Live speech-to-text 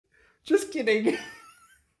Just kidding.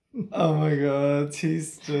 Oh my god,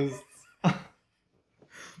 he's just...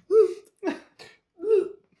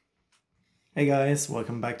 Hey guys,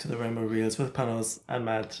 welcome back to the Rainbow Reels with Panos and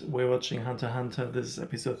Matt. We're watching Hunter x Hunter. This is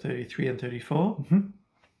episode 33 and 34. Mm-hmm.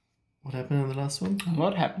 What happened in the last one?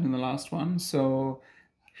 What happened in the last one? So,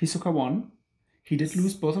 Hisoka won. He did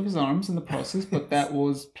lose both of his arms in the process, but that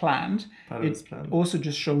was planned. It also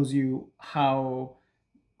just shows you how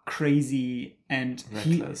crazy and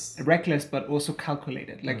reckless, but also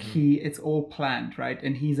calculated. Like it's all planned, right?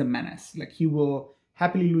 And he's a menace. Like he will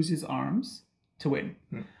happily lose his arms to win.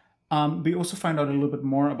 We also find out a little bit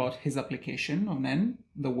more about his application of Nen,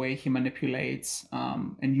 the way he manipulates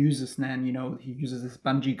and uses Nen. You know, he uses this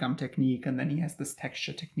bungee gum technique, and then he has this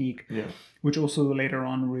texture technique, which also later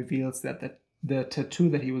on reveals that the tattoo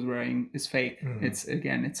that he was wearing is fake. It's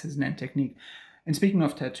his Nen technique. And speaking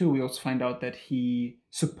of tattoo, we also find out that he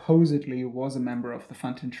supposedly was a member of the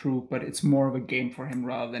Phantom Troop, but it's more of a game for him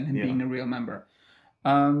rather than him being a real member.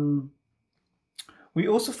 We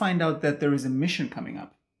also find out that there is a mission coming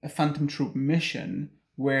up, a Phantom Troop mission,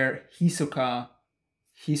 where Hisoka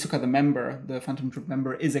the member, the Phantom Troop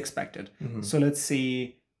member, is expected. So let's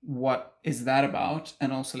see what is that about,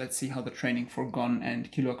 and also let's see how the training for Gon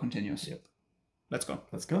and Killua continues. Let's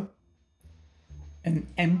go. An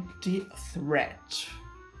empty threat.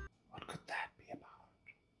 What could that be about?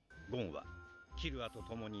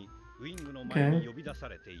 Okay.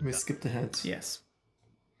 We skipped ahead. Yes.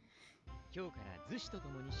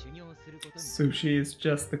 Sushi is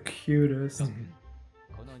just the cutest.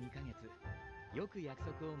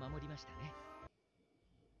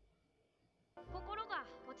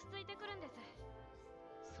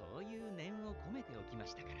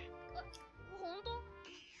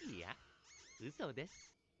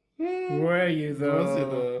 Where are you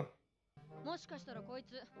though?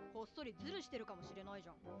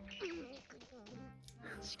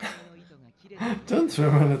 Don't throw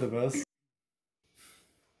him under the bus.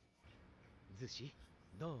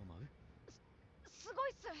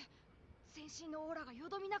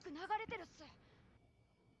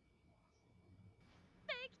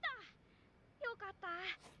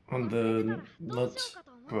 And the nut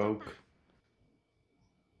broke.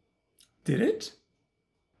 Did it?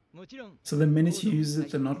 So the minute you use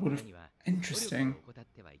it, the knot would have... Interesting.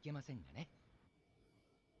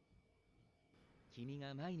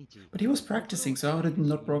 But he was practicing, so how did the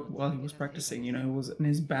knot broke while he was practicing? You know, he was in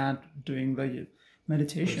his bed doing the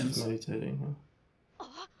meditations. He was meditating,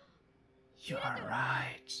 huh? You are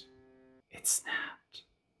right. It snapped.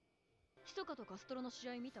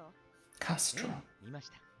 Castro.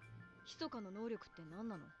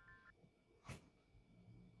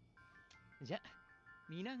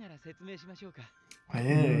 Oh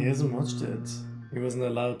yeah, he hasn't watched it. He wasn't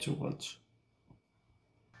allowed to watch.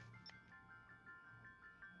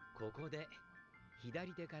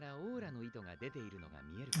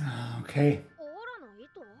 Okay.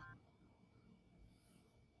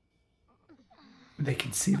 They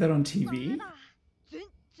can see that on TV?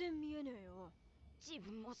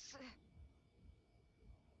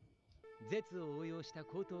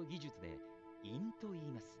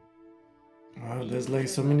 Wow, there's like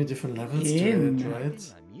so many different levels to it,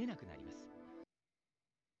 right?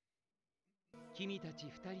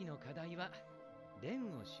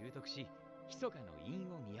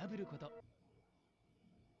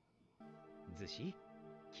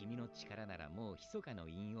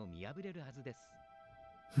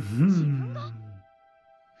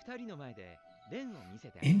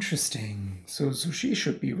 Interesting. So Sushi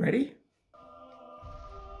should be ready?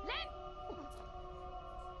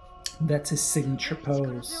 That's his signature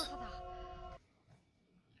pose.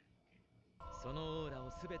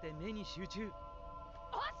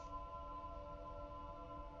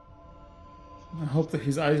 I hope that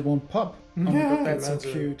his eyes won't pop. Oh my god, that's so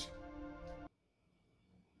cute.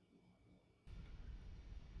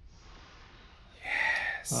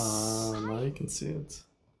 Yes. Now you can see it.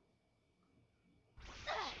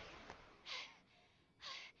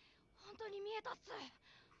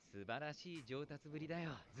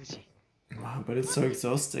 Wow, but it's so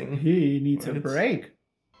exhausting. He needs a break.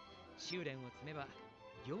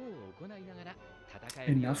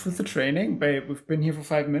 Enough with the training, babe. We've been here for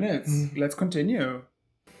 5 minutes. Let's continue.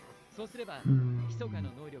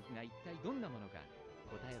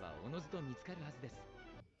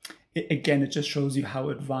 Again, it just shows you how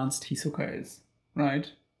advanced Hisoka is,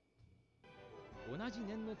 right?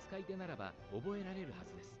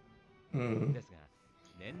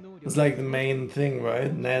 It's like the main thing,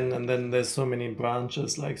 right? Nen, and then there's so many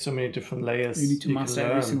branches, like so many different layers. You need to master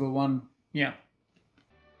every single one. Yeah.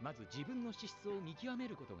 まず自分の資質を見極め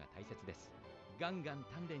ることが大切です。ガンガン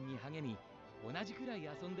鍛錬に励み、同じくらい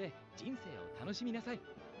遊んで人生を楽しみなさい。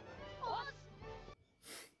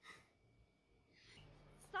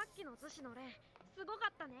さっきの寿司の例、すごか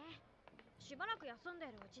ったね。しばらく休んで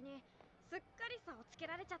るうちにすっかり差をつけ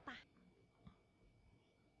られちゃった。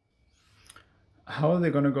How are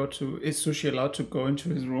they gonna go to? Is Sushi allowed to go into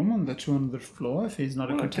his room on the 200th floor if he's not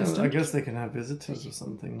a contestant? I guess they can have visitors or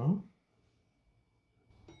something, no?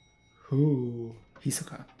 Who?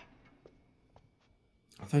 Hisoka.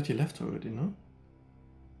 I thought he left already, no?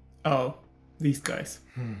 Oh, these guys.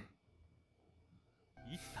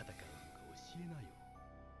 いつ戦うのか教えなよ。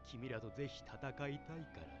君らとぜひ戦いたいからね。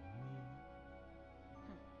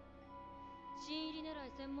新入り狙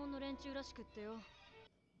い専門の連中らしくってよ。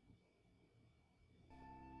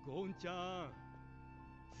ゴンちゃん、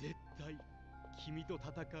絶対君と戦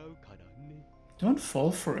うからね。Don't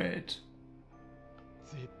fall for it.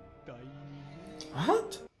 絶対に。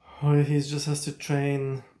What? Oh, he just has to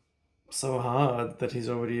train so hard that he's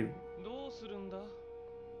already. どうするんだ？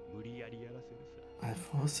無理やりやらせるさ。I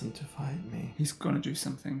forced him to fight me. He's gonna do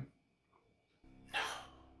something. No.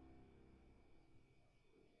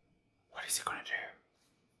 What is he gonna do?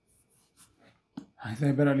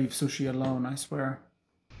 They better leave Sushi alone, I swear.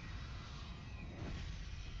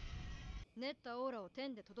 練ったオーラを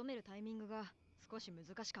天でとどめるタイミングが少し難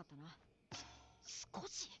しかったな。少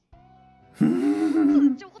し上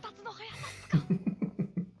達の速さっすか。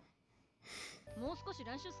もう少し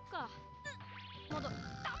練習すっか。まだ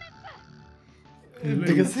ダメっ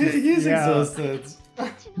す。 Because he's exhausted.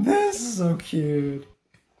 That's so cute.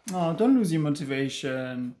 Oh, don't lose your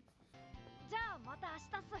motivation. じゃあまた明日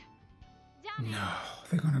っす。じゃあね。 No,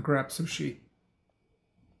 they're gonna grab Sushi.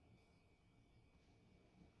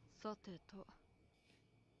 さてと。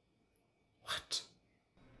 What?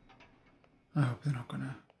 I hope they're not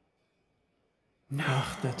gonna. No,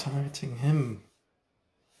 they're targeting him.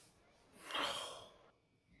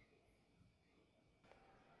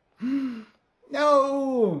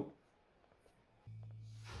 No!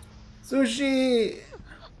 Sushi!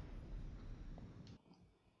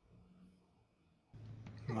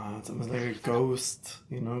 Wow, it's almost like a ghost,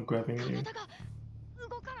 you know, grabbing you. 体が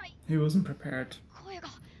動かない。 He wasn't prepared. 声が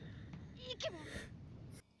息も。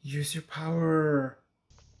 Use your power.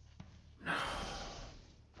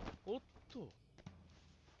 おっと。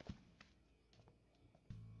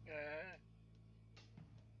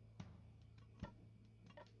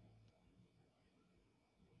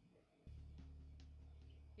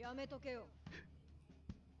やめとけよ。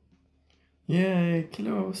 Yay,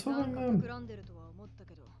 Killua was なん following か them. 企んでるとは思った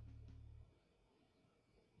けど。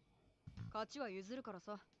勝ちは譲るから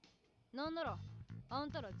さ。なんならあ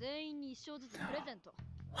んたら全員に一生ずつプレゼント。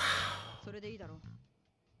それでいいだろう。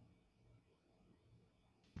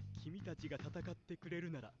君たちが戦ってくれ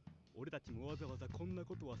るなら、俺たちもわざわざこんな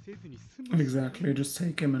ことはせずに済む。 Exactly, just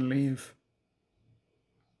take him and leave.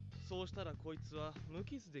 そうしたらこいつは無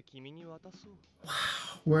傷で君に渡そう。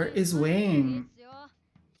 Where is Wayne?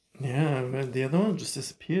 Yeah, but the other one just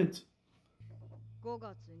disappeared. 5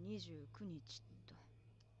月29日と。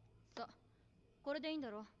さ、これでいいんだ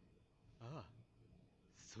ろ。ああ、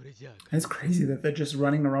それじゃあ。 It's crazy that they're just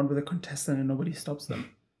running around with a contestant and nobody stops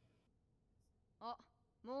them. あ、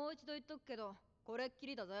もう一度言っとくけど、これっき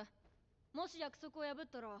りだぜ。もし約束を破っ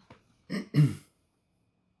たら。も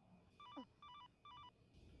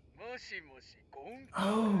しもし、ゴンかい？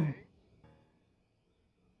 Oh.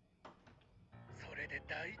 それで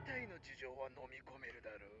大体の事情は飲み込める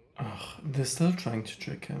だろう。 Ugh, they're still trying to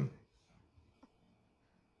trick him.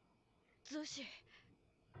 寿司。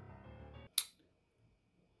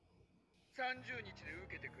 30日で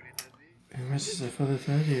受けてくれたぜ。 He messaged her for the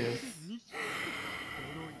 30th.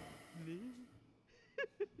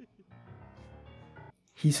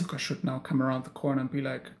 Hisoka should now come around the corner and be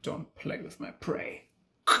like, don't play with my prey.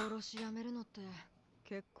 殺しやめるのって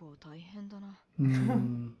結構大変だな。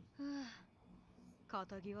 Mm.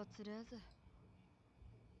 肩着はつれず。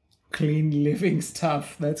 Clean living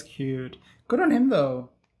stuff. That's cute. Good on him though.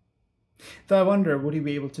 Though I wonder, would he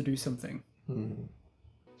be able to do something?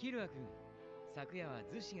 キルア君、昨夜は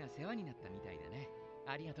ズシが世話になったみたいだね。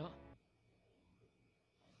ありがとう。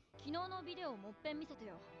昨日のビデオもっぺん見せて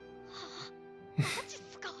よ。はあ、マジっ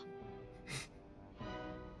すか。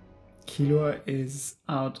 Killua is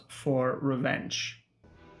out for revenge.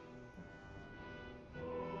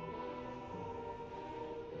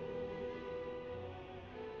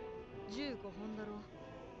 15本だろ。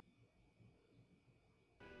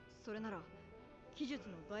それなら技術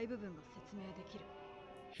の大部分が説明できる。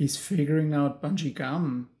 He's figuring out bungee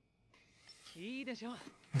gum. いいでしょう。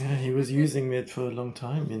 Yeah, he was using it for a long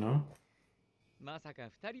time, you know. まさか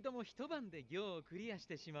二人とも一晩で行をクリアし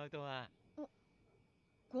てしまうとは。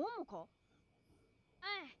ゴンもか？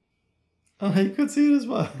 Oh, he could see it as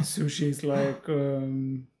well. Sushi's like, ほら、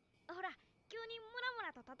急にムラム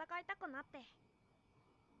ラと戦いたくなって。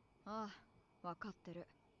ああ、わかってる。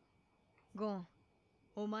ゴン、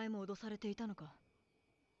お前も脅されていたのか。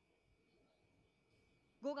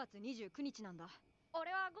5月29日なんだ。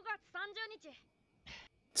俺は5月30日。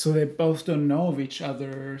 so they both don't know of each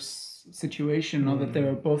other's situation, or that they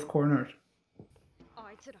were both cornered. あ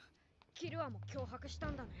いつら、キルアも脅迫した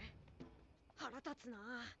んだね。腹立つな。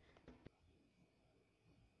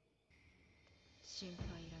心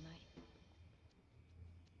配いらない。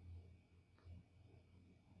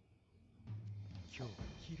今日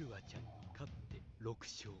キルアちゃんに勝って6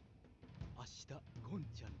勝。明日ゴン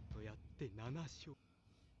ちゃんとやって7勝。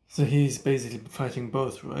 So he's basically fighting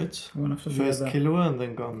both, right? One after the First other. Killua and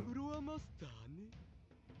then Gon. フロアマスターね。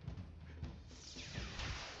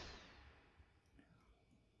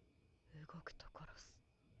動くと殺す。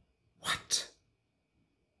 What?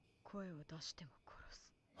 声を出しても殺す。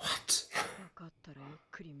 What? 分かったらゆっ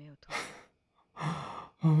くり目を閉じる。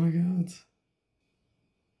 Oh my god.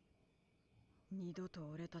 二度と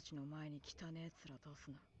俺たちの前に汚ねえ面出す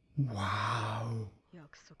な。 Wow.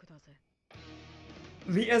 約束だぜ。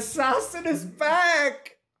 The assassin is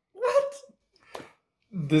back! What?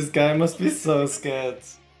 This guy must be so scared.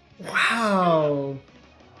 Wow.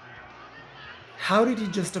 How did he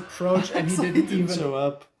just approach and he So didn't even show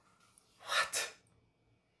up. What?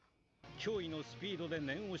 驚異のスピードで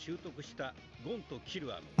念を習得したゴンとキ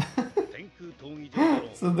ルアの天空闘技場の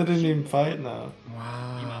So they didn't even fight now.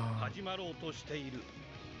 今 Wow. 始まろうとしている。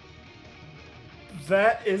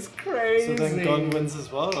 That is crazy. So then Gon wins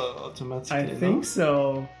as well, I automatically. think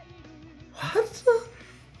so. What?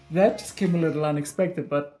 That just came a little unexpected,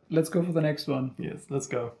 but let's go for the next one. Yes, let's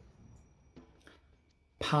go.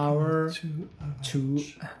 Power To to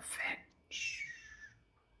avenge.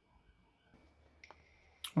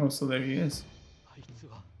 Oh, so there he is. あいつ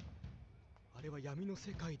は、あれは闇の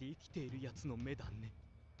世界で生きているやつの目だね。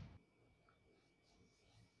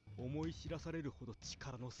思い知らされるほど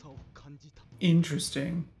力の差を感じた。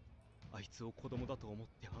 Interesting. あいつを子供だと思っ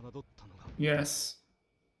て侮ったのが、 Yes.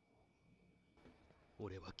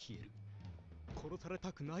 俺は消える。殺され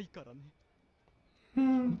たくないからね。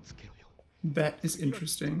 Hmm. つけろよ。 That is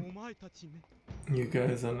interesting. お前たちね。 You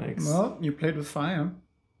guys are next. Well, you played with fire.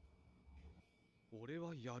 俺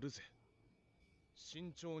はやるぜ。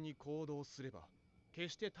慎重に行動すれば決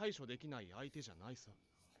して対処できない相手じゃないさ。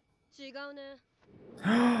違うね。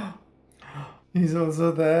 He's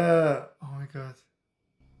also there. Oh my god.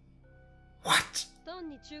 What? 単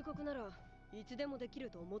に忠告ならいつでもできる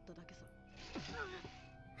と思っただけさ。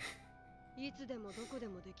いつでもどこで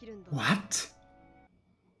もできるんだ。 What?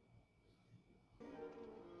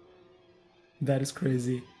 That is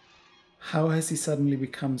crazy. How has he suddenly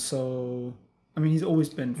become so... I mean, he's always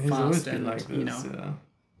been He's always fast been and, like this, you know. yeah.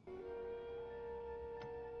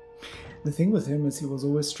 The thing with him is he was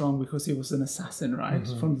always strong because he was an assassin, right?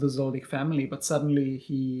 From the Zoldyck family, but suddenly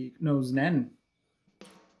he knows Nen.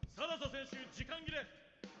 サラサ選手時間切れ。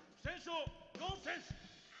選手ゴン選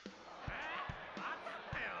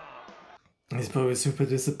手。 He's probably super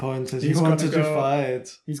disappointed. He He's wanted gonna to go-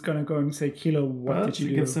 fight. He's gonna go and say, Kilo, what But did he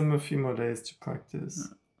you gives do? him a few more days to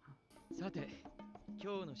practice. さて、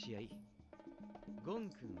今日の試合、ゴン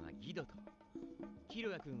君はギドと、キ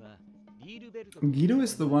ルア君はリールベルトと。 Guido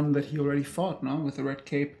is the one that he already fought, no? With the red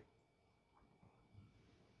cape.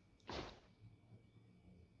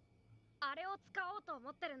 あれを使おうと思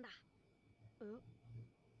ってるんだ。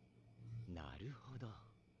なるほど。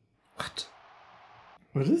 What?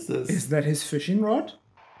 What is this? Is that his fishing rod?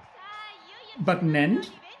 But Nen?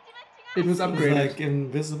 It was It's upgraded. like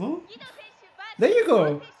invisible? There you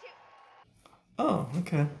go! Oh,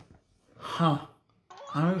 okay. Huh.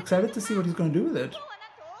 I'm excited to see what he's gonna do with it.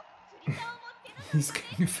 He's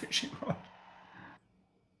getting a fishing rod.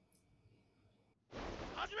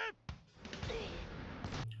 始め。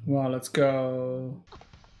 Wow, let's go.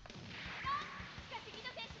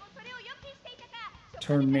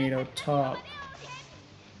 Tornado top.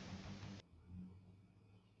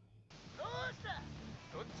 どうした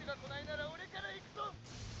どっちが来ないなら俺から行くぞ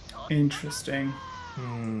Interesting.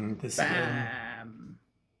 This one. Bam.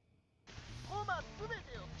 コマ全て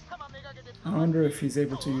を貴様めがけて I wonder if he's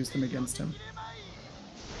able to use them against him.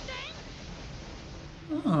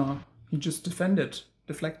 Oh, he just defended.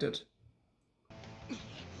 Deflected.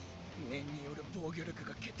 念による防御力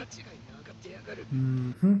が桁違いに上がってやがる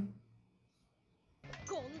Mm-hmm.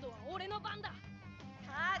 今度は俺の番だ。さ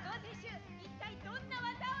あ、ゴン選手、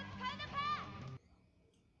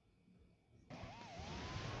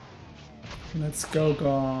Let's go,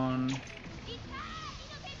 Gon.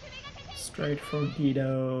 Straight for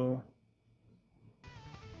Guido.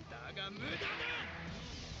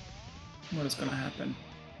 What is gonna happen?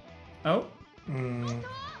 Oh.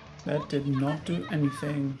 That did not do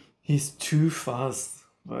anything. He's too fast,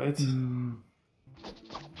 right?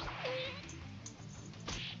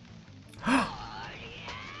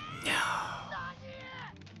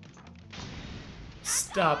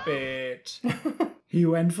 Stop it. He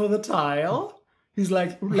went for the tile. He's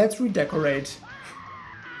like, let's redecorate.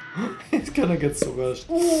 He's gonna get so rushed.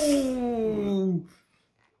 Ooh.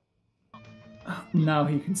 Now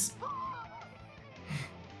he can...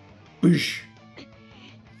 Boosh.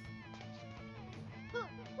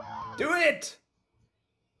 Do it!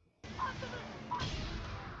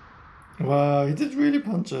 Wow, he did really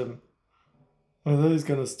punch him. I thought he's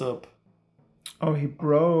gonna stop. Oh, he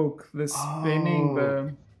broke the spinning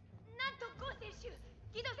the...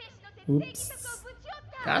 Oops.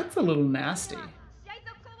 That's a little nasty.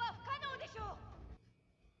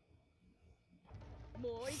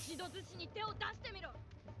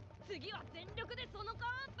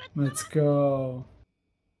 Let's go.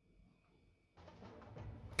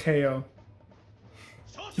 KO.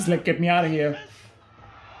 He's like, get me out of here.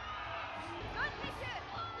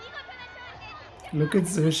 Look at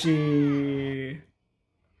Sushi.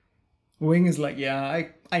 Wing is like, yeah,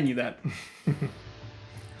 I knew that.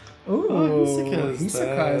 Ooh,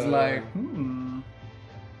 Hisoka is like,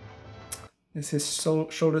 Is his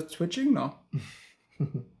shoulder twitching? No.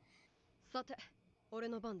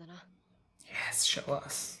 Yes, show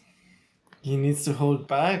us. He needs to hold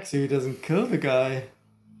back so he doesn't kill the guy.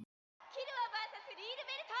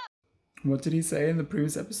 What did he say in the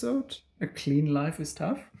previous episode? A clean life is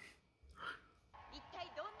tough?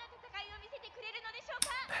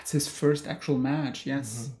 That's his first actual match,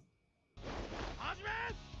 yes.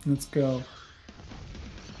 Let's go.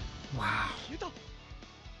 Wow.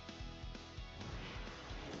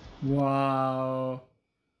 Wow.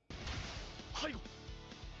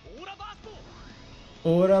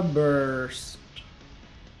 Aura Burst.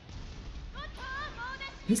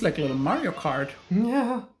 He's like a little Mario Kart.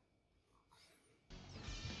 Yeah.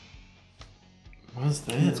 What's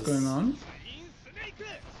this? What's going on?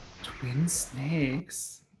 Twin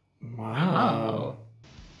snakes. Wow.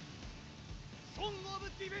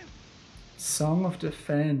 Song of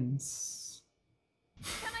Defense.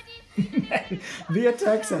 The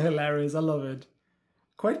attacks are hilarious. I love it.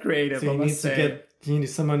 Quite creative, So I must say.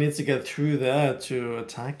 Someone needs to get through there to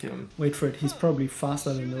attack him. Wait for it. He's probably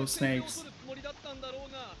faster than those snakes.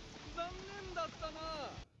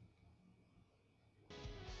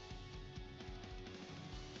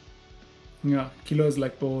 Yeah, Killua is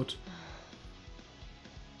like bored.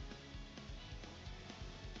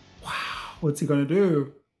 Wow, what's he gonna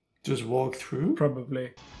do? Just walk through?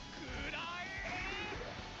 Probably.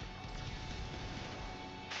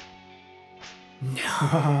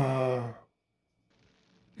 No.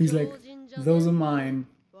 He's like, those are mine.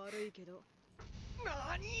 What?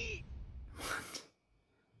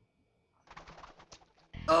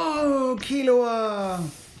 Oh, Killua!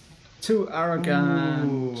 Too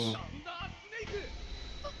arrogant. Ooh.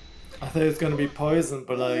 I thought it was gonna be poison,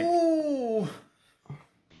 but like... Ooh.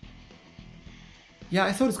 Yeah,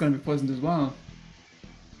 I thought it's gonna be poisoned as well.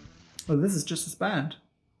 Well, this is just as bad.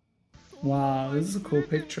 Wow, this is a cool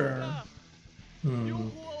picture.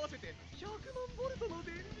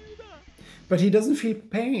 But he doesn't feel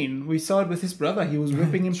pain. We saw it with his brother. He was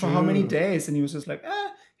whipping him for how many days, and he was just like,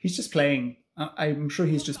 he's just playing. I'm sure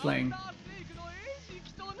he's just playing.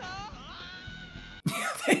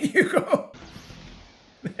 There you go.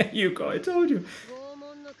 There you go. I told you.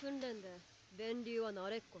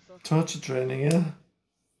 Torture training, yeah?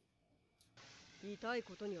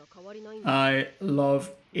 I love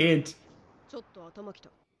it.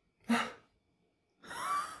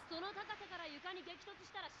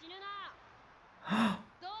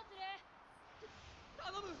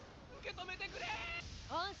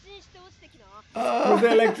 With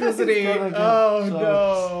the electricity. Oh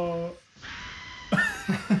no.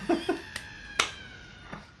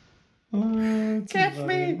 Catch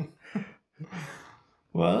me.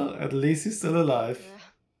 Well, at least he's still alive.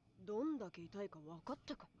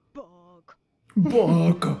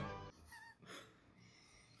 Baka.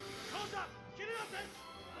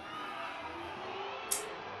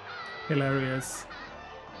 Hilarious.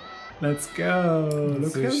 Let's go.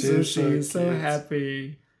 Look at Sushi. He's so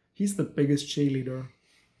happy. He's the biggest cheerleader.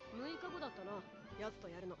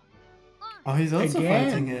 Oh, he's also Again.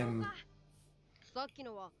 fighting him.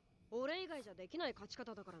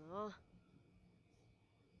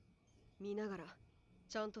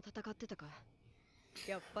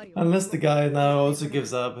 Unless the guy now also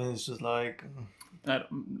gives up and he's just like...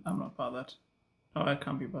 I'm not bothered. Oh, I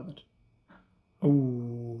can't be bothered.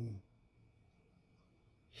 Oh.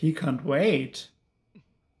 He can't wait.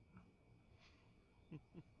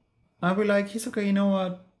 I'll be like, Hisoka, you know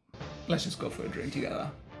what? Let's just go for a drink together.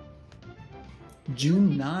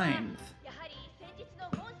 June 9th.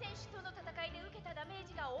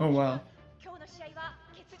 Oh, wow.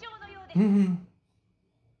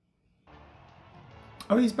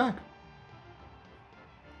 Oh, he's back.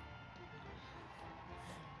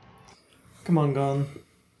 Come on, Gon.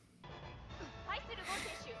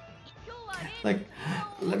 Like,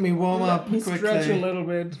 let me warm up Let me quickly. stretch a little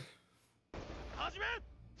bit.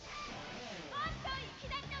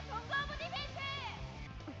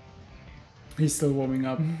 He's still warming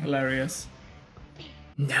up. Hilarious.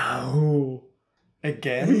 No.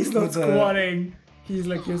 Again? He's not squatting. He's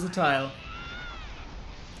like, here's a tile.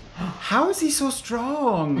 How is he so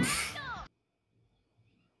strong?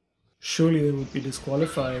 Surely they would be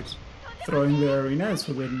disqualified. Throwing the arena is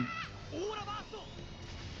forbidden.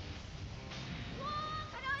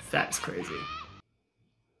 That's crazy.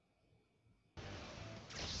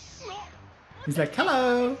 He's like,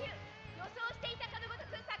 hello.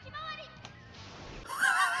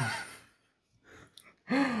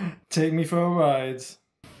 Take me for a ride.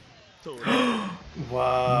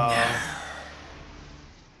 Wow.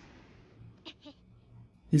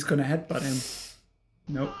 He's gonna headbutt him.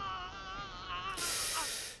 Nope.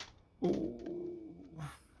 Ooh.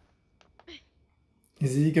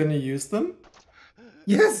 Is he gonna use them?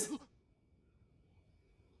 Yes!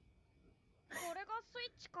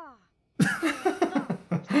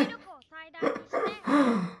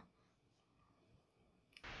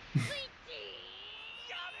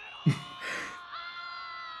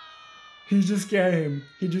 He's just scaring him.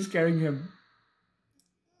 He's just scaring him.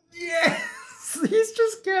 Yes! He's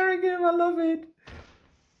just scaring him. I love it.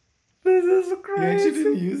 This is crazy. He actually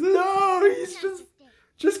didn't use it? No, he's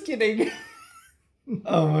just kidding.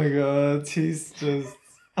 Oh my god, he's just...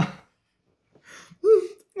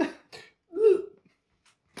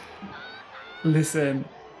 Listen,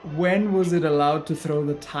 when was it allowed to throw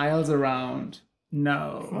the tiles around?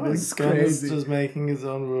 No, this is Gon is crazy. just making his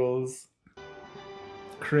own rules.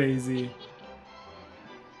 Crazy.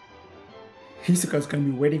 Hisoka's gonna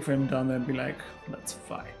be waiting for him down there and be like, let's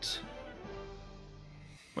fight.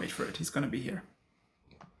 Wait for it, he's gonna be here.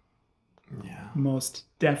 Yeah. Most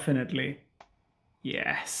definitely.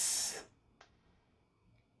 Yes.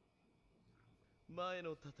 前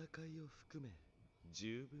の戦いを含め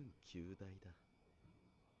十分雄大だ。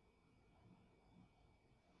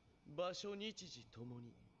場所日時とも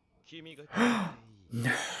に君が決めて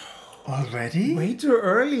いい。 Already? Way too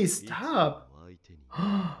early, stop. 相手に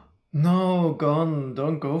No, Gon,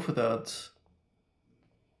 don't go for that.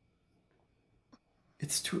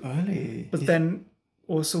 It's too early. But then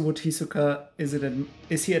also what Hisoka, is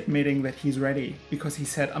he admitting that he's ready? Because he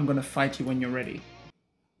said, I'm gonna fight you when you're ready.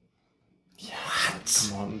 Yeah,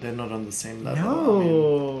 come on, they're not on the same level. No. I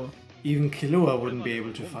mean, even Killua wouldn't be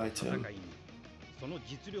able to fight him.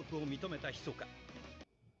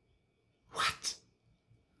 What?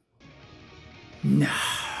 No.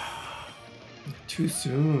 Too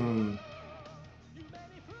soon.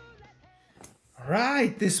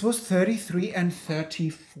 Right, this was 33 and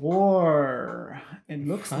 34. It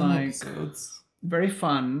looks Fun like episodes. very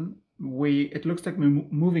fun. It looks like we're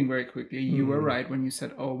moving very quickly. You were right when you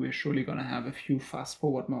said, oh, we're surely gonna have a few fast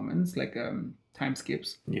forward moments, like time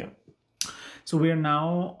skips. Yeah. So we are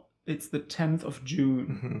now, it's the 10th of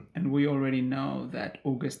June, and we already know that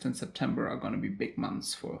August and September are gonna be big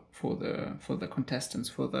months for the contestants,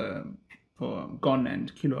 for Gon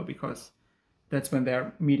and Killua, because that's when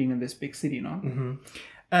they're meeting in this big city, no?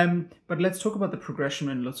 But let's talk about the progression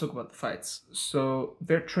and let's talk about the fights. So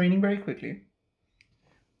they're training very quickly.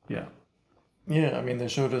 Yeah. Yeah, I mean, they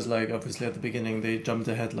showed us, like, obviously at the beginning, they jumped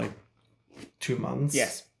ahead, like, 2 months.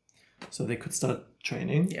 Yes. So they could start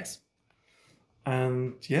training. Yes.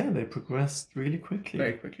 And, yeah, they progressed really quickly.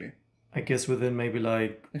 Very quickly. I guess within maybe,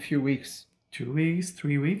 like... A few weeks. 2 weeks,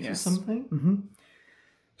 3 weeks Yes. or something? Mm-hmm.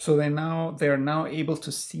 So they are now able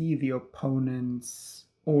to see the opponent's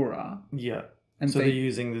aura. Yeah. And so they're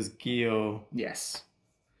using this Geo... Yes.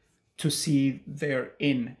 To see their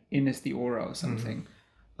in. In is the aura or something.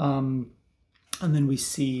 And then we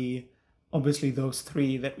see, obviously, those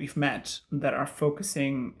 3 that we've met that are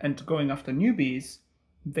focusing and going after newbies.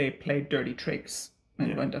 They played dirty tricks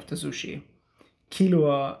and went after Zushi.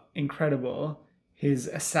 Killua, incredible. His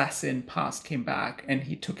assassin past came back and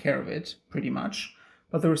he took care of it, pretty much.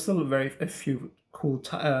 But there were still a few cool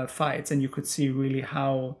fights, and you could see really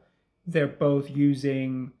how they're both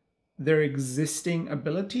using their existing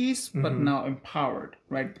abilities, but now empowered,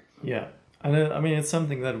 right? Yeah. And I mean, it's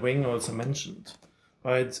something that Wing also mentioned,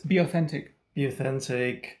 right? Be authentic. Be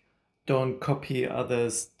authentic. Don't copy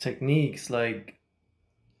others' techniques. Like,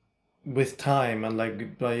 with time and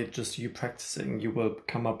like by just you practicing, you will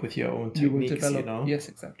come up with your own techniques, you know? Yes,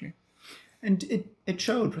 exactly. And it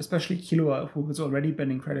showed, especially Killua, who has already been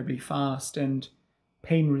incredibly fast and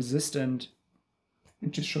pain resistant. It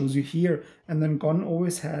just shows you here. And then Gon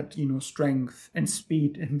always had, strength and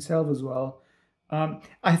speed himself as well.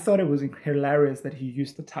 I thought it was hilarious that he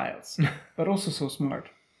used the tiles, but also so smart,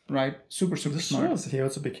 right? Super smart. Shows he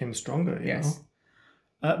also became stronger, you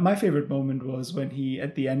know? My favorite moment was when he,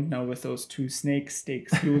 at the end now with those 2 snake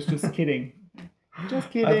sticks, he was just kidding. Just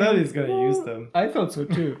kidding. I thought he's going to use them. I thought so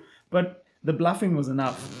too. But the bluffing was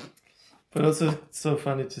enough. But also it's so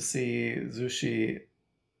funny to see Zushi.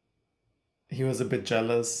 He was a bit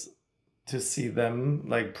jealous to see them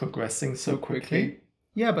like progressing so quickly.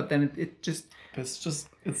 Yeah, but then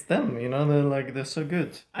it's them, you know, they're so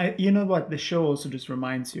good. You know what, the show also just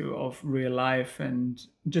reminds you of real life, and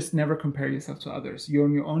just never compare yourself to others. You're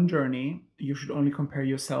on your own journey. You should only compare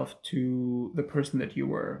yourself to the person that you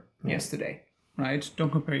were yesterday, right?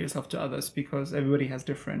 Don't compare yourself to others, because everybody has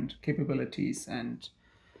different capabilities and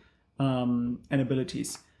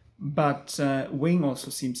abilities. But Wing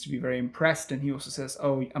also seems to be very impressed, and he also says,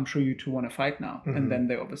 "Oh, I'm sure you two want to fight now." And then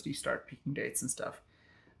they obviously start picking dates and stuff.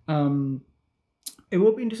 It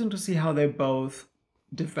will be interesting to see how they both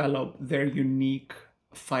develop their unique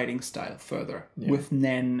fighting style further with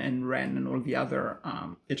Nen and Ren and all the other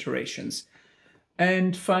iterations.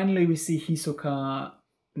 And finally, we see Hisoka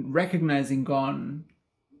recognizing Gon's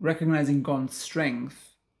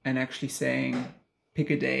strength, and actually saying, "Pick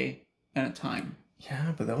a day and a time."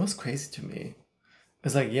 Yeah, but that was crazy to me.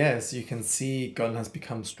 It's like, yes, you can see Gon has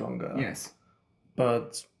become stronger. Yes.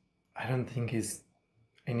 But I don't think he's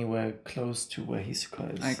anywhere close to where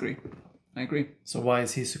Hisoka is. I agree. So why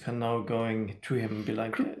is Hisoka now going to him and be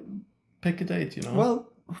like, pick a date, you know?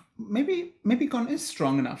 Well, maybe Gon is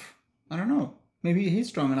strong enough. I don't know. Maybe he's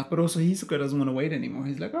strong enough, but also Hisoka doesn't want to wait anymore.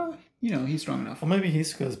 He's like, he's strong enough. Or maybe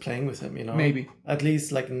Hisoka is playing with him, you know? Maybe. At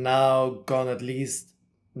least, like, now Gon at least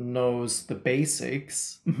knows the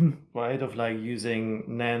basics, right? Of, like, using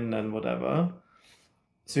Nen and whatever.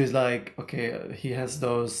 So he's like, okay, he has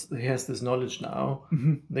this knowledge now.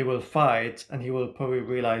 They will fight, and he will probably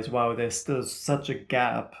realize, wow, there's still such a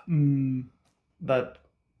gap that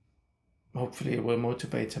hopefully it will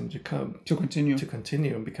motivate him to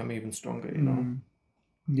continue and become even stronger, you know?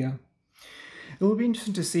 Yeah. It will be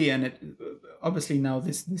interesting to see, and it obviously now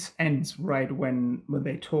this ends right when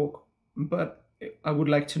they talk, but I would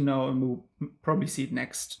like to know, and we'll probably see it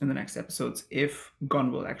in the next episodes, if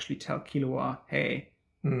Gon will actually tell Killua, hey,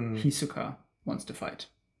 Hisoka wants to fight.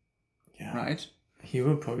 Yeah. Right? He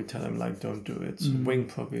will probably tell him, like, don't do it. Wing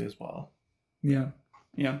probably as well. Yeah.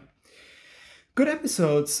 Good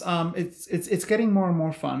episodes. It's getting more and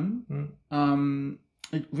more fun.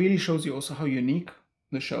 It really shows you also how unique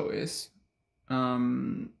the show is.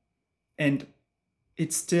 And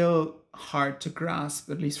it's still hard to grasp,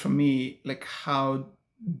 at least for me, like how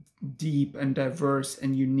deep and diverse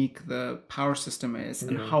and unique the power system is,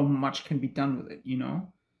 and how much can be done with it, you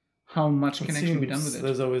know? How much can actually be done with it.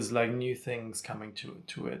 There's always like new things coming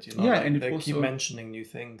to it, you know? Yeah, like, and they keep mentioning new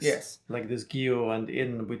things. Yes. Like this Gyo and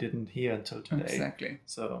In we didn't hear until today. Exactly.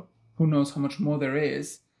 So who knows how much more there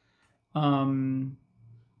is.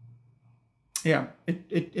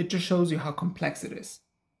 It just shows you how complex it is.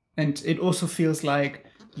 And it also feels like,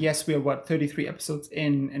 yes, we're 33 episodes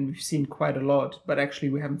in, and we've seen quite a lot, but actually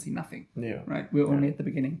we haven't seen nothing. Yeah. Right? We're only at the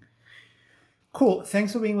beginning. Cool.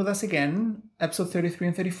 Thanks for being with us again. Episode 33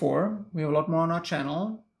 and 34. We have a lot more on our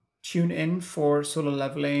channel. Tune in for Solo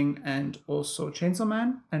Leveling and also Chainsaw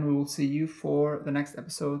Man, and we will see you for the next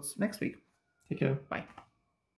episodes next week. Take care. Bye.